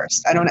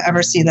reversed. I don't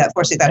ever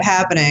foresee that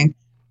happening,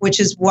 which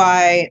is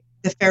why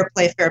the fair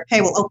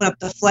pay will open up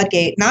the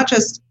floodgate, not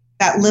just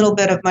that little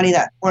bit of money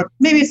or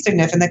maybe it's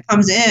significant that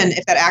comes in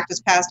if that act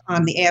is passed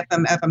on the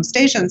AFM, FM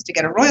stations to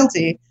get a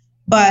royalty,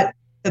 but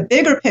the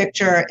bigger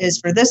picture is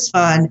for this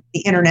fund,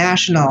 the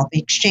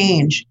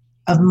exchange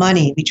of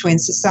money between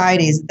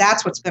societies.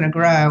 That's what's going to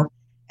grow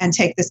and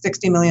take the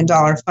 $60 million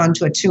fund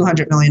to a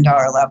 $200 million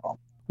level.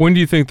 When do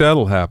you think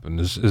that'll happen?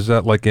 Is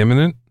that like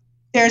imminent?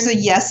 There's a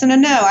yes and a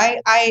no.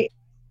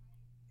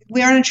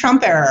 We are in a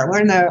Trump era.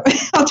 We're in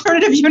the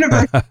alternative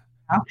universe now.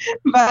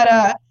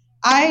 But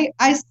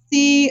I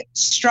see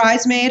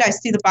strides made. I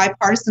see the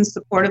bipartisan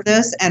support of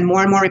this, and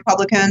more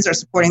Republicans are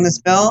supporting this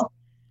bill.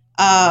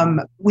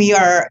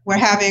 We're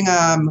having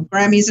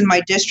Grammys in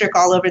my district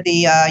all over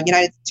the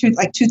United States,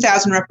 like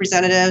 2,000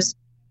 representatives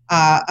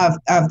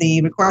of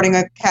the Recording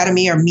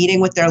Academy are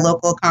meeting with their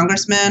local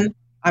congressmen.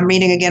 I'm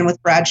meeting again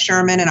with Brad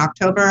Sherman in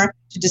October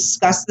to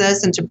discuss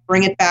this and to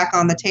bring it back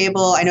on the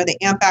table. I know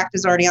the AMP Act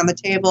is already on the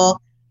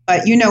table,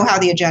 but you know how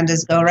the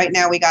agendas go. Right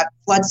now we got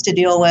floods to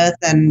deal with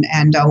and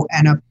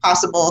a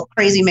possible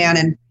crazy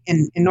man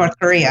in North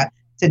Korea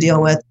to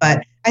deal with.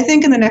 But I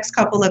think in the next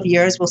couple of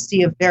years, we'll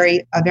see a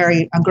very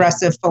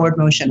aggressive forward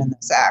motion in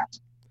this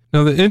act.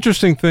 Now, the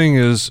interesting thing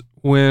is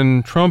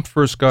when Trump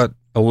first got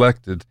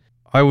elected,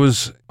 I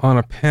was on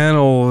a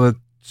panel that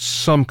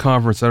some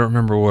conference, I don't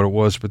remember what it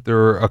was, but there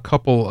were a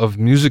couple of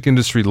music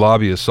industry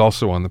lobbyists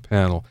also on the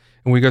panel,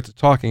 and we got to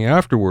talking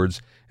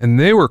afterwards, and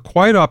they were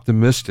quite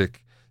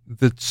optimistic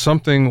that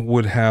something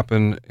would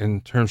happen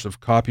in terms of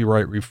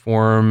copyright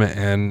reform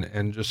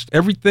and just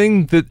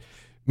everything that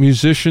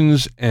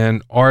musicians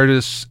and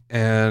artists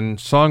and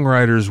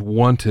songwriters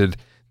wanted.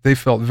 They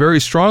felt very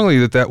strongly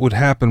that that would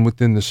happen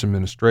within this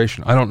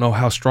administration. I don't know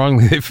how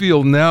strongly they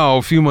feel now,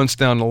 a few months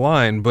down the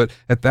line, but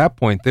at that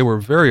point, they were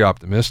very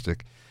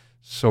optimistic.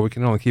 So we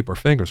can only keep our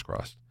fingers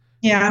crossed.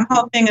 Yeah, I'm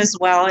hoping as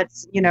well.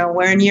 It's,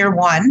 we're in year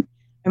one.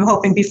 I'm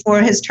hoping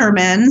before his term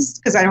ends,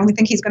 because I don't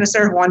think he's going to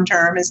serve one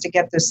term, is to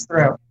get this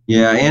through.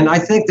 Yeah, and I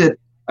think that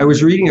I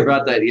was reading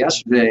about that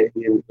yesterday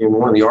in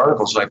one of the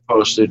articles I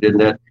posted, and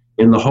that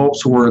in the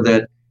hopes were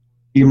that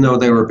even though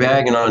they were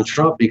bagging on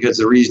Trump, because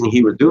the reason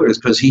he would do it is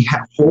because he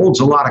holds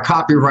a lot of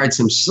copyrights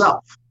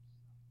himself.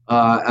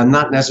 And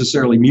not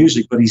necessarily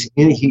music, but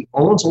he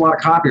owns a lot of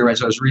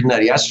copyrights. I was reading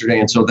that yesterday,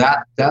 and so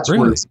that's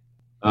really?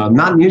 Where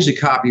not music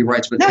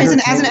copyrights, but as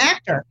an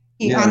actor.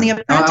 On The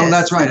Apprentice. Oh,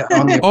 that's right.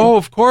 Oh,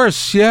 of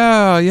course.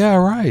 Yeah,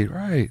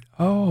 right.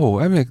 Oh,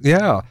 I mean,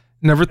 yeah.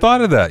 Never thought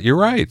of that. You're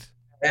right.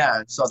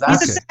 Yeah, so that's...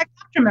 He's a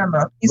SAG-AFTRA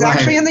member. He's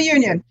actually in the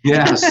union.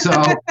 Yeah,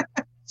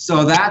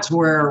 so that's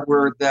where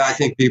I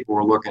think people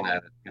were looking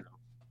at it.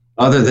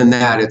 Other than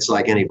that, it's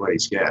like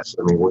anybody's guess.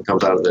 I mean, what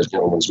comes out of this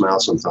gentleman's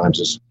mouth sometimes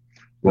is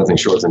nothing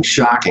short than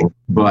shocking.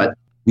 But,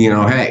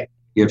 hey,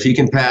 if he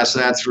can pass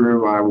that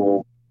through, I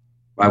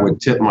would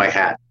tip my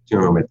hat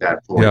to him at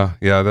that point.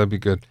 Yeah, that'd be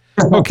good.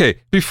 Okay,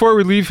 before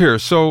we leave here,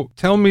 so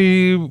tell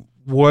me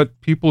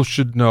what people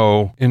should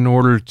know in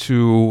order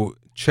to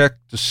check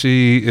to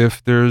see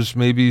if there's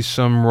maybe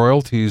some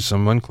royalties,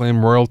 some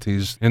unclaimed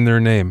royalties in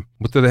their name.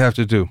 What do they have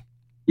to do?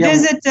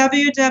 Visit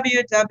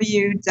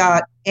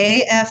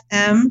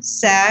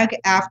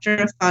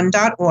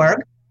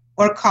www.afmsagafterfund.org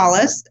or call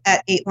us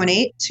at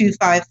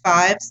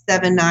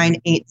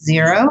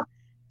 818-255-7980,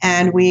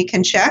 and we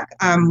can check.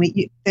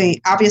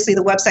 Obviously,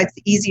 the website's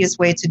the easiest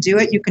way to do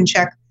it. You can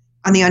check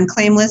on the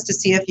unclaimed list to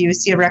see if you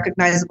see a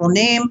recognizable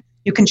name.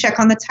 You can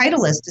check on the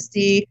title list to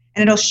see,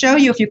 and it'll show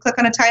you, if you click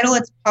on a title,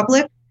 it's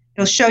public,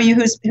 it'll show you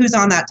who's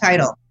on that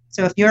title.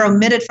 So if you're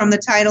omitted from the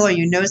title, or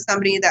you know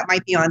somebody that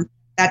might be on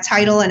that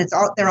title and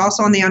they're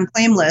also on the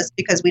unclaimed list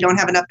because we don't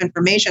have enough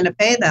information to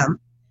pay them,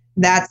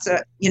 that's,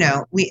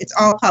 it's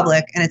all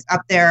public and it's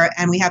up there,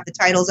 and we have the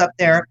titles up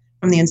there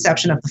from the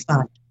inception of the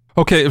fund.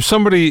 Okay, if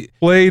somebody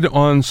played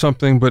on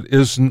something but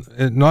is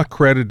not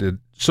credited,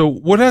 so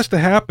what has to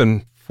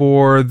happen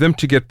for them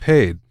to get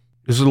paid?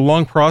 Is it a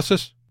long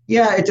process?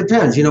 Yeah, it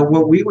depends.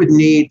 What we would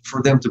need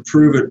for them to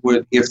prove it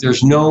would, if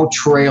there's no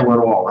trail at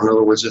all, in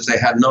other words, if they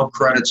had no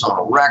credits on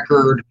a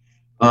record,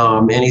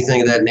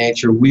 anything of that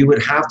nature, we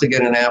would have to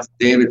get an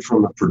affidavit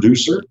from the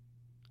producer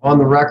on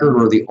the record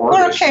or the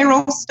artist. Or a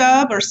payroll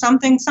stub or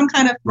something, some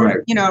kind of,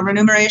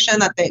 remuneration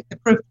that they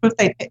proof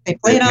they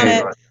played on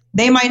it.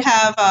 They might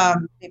have a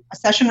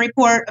session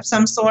report of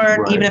some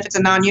sort, even if it's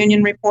a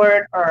non-union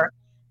report, or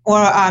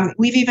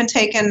we've even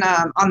taken,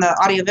 on the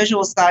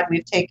audiovisual side,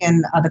 we've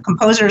taken the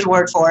composer's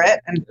word for it,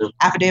 and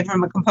affidavit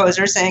from a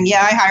composer saying,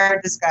 yeah, I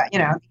hired this guy, he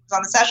was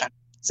on the session.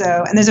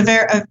 So, and there's a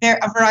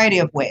variety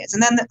of ways.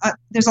 And then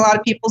there's a lot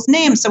of people's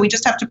names, so we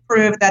just have to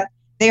prove that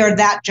they are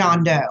that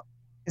John Doe.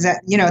 Is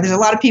that, there's a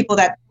lot of people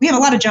we have a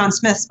lot of John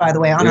Smiths, by the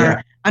way, on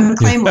our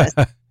unclaimed list.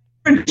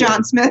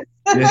 John Smith.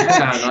 They're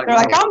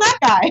like, I'm that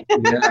guy.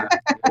 Yeah.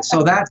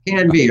 So that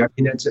can be. I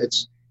mean,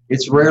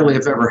 it's rarely,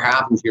 if ever,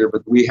 happened here,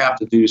 but we have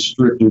to do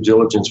strict due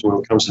diligence when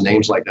it comes to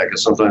names like that,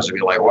 because sometimes it'll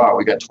be like, wow,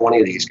 we got 20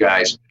 of these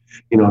guys,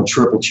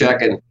 triple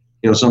checking.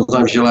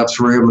 Sometimes you'll have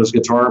 3 of them as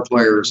guitar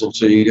players, and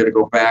so you got to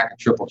go back and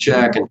triple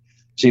check and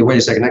see, wait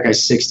a second, that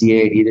guy's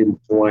 68, he didn't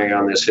play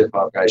on this hip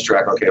hop guy's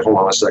track. Okay, hold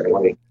on a second,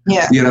 let me.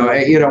 Yeah.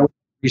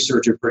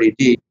 Research it pretty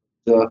deep.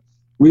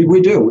 We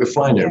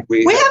find it.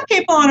 We have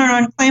people on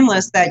our unclaimed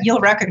list that you'll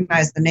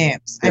recognize the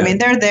names. Yeah, I mean,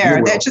 they're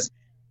there. They're just.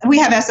 We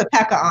have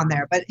Esapeka on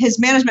there, but his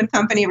management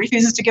company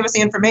refuses to give us the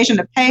information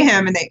to pay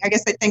him, and I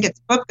guess they think it's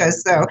Bupka,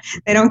 so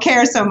they don't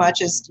care so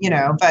much as,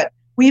 but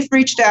we've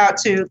reached out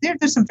to,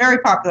 there's some very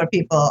popular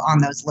people on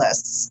those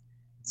lists.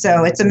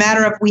 So it's a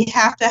matter of, we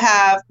have to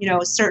have,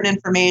 certain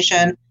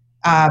information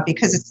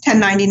because it's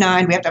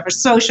 1099, we have to have a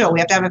social, we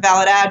have to have a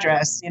valid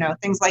address,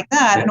 things like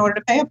that in order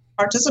to pay a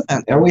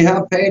participant. And we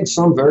have paid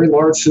some very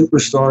large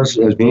superstars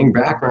as being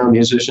background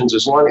musicians,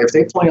 if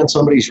they play on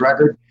somebody's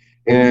record,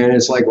 and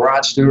it's like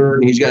Rod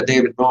Stewart, and he's got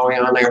David Bowie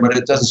on there, but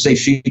it doesn't say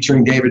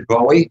featuring David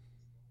Bowie.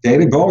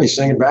 David Bowie's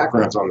singing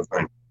backgrounds on the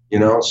thing,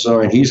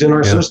 so, and he's in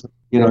our system,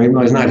 even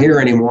though he's not here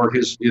anymore,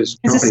 his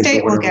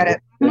estate will get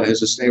it.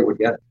 His estate would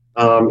get it.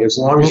 As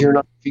long as you're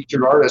not a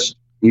featured artist,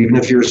 even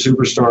if you're a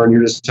superstar and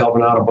you're just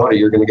helping out a buddy,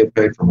 you're going to get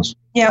paid from us.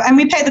 Yeah, and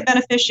we pay the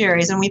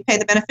beneficiaries, and we pay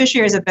the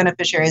beneficiaries of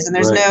beneficiaries, and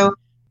there's no,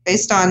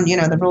 based on,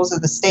 the rules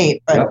of the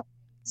state, but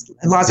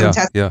laws of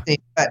intestacy,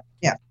 but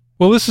yeah.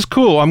 Well, this is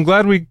cool. I'm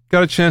glad we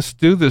got a chance to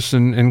do this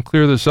and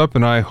clear this up,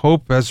 and I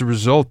hope as a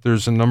result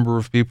there's a number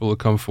of people that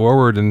come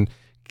forward and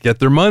get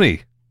their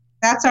money.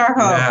 That's our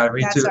hope. Yeah,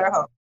 me too. Our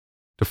hope.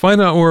 To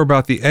find out more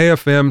about the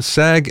AFM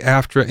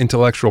SAG-AFTRA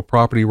Intellectual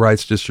Property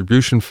Rights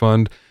Distribution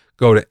Fund,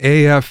 go to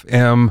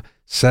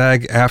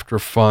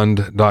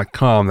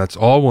afmsagaftrafund.com. That's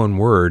all one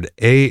word,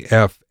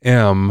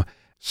 AFM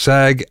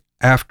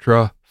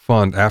SAG-AFTRA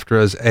Fund.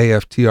 AFTRA is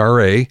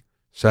AFTRA,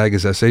 SAG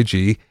is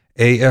SAG,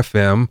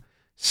 AFM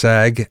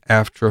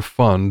SAG-AFTRA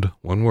Fund,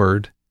 one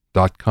word,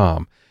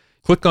 .com.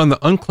 Click on the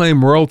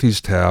Unclaimed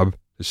Royalties tab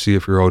to see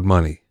if you're owed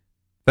money.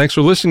 Thanks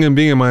for listening and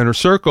being in my inner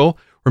circle.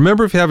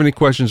 Remember, if you have any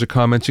questions or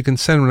comments, you can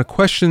send them to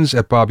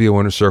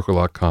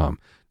questions@BobbyOInnerCircle.com.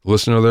 To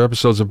listen to other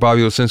episodes of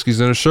Bobby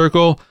Owsinski's Inner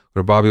Circle,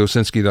 go to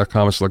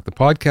BobbyOwsinski.com and select the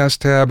podcast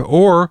tab,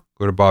 or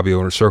go to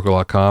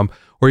BobbyOInnerCircle.com,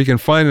 or you can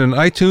find it on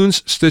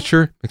iTunes,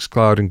 Stitcher,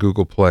 Mixcloud, and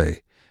Google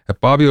Play. At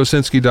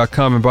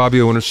BobbyOwsinski.com and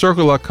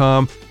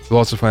BobbyOInnerCircle.com, you'll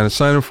also find a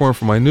sign-in form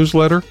for my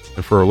newsletter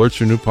and for alerts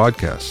for new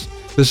podcasts.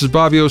 This is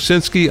Bobby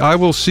Owsinski. I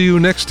will see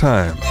you next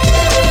time.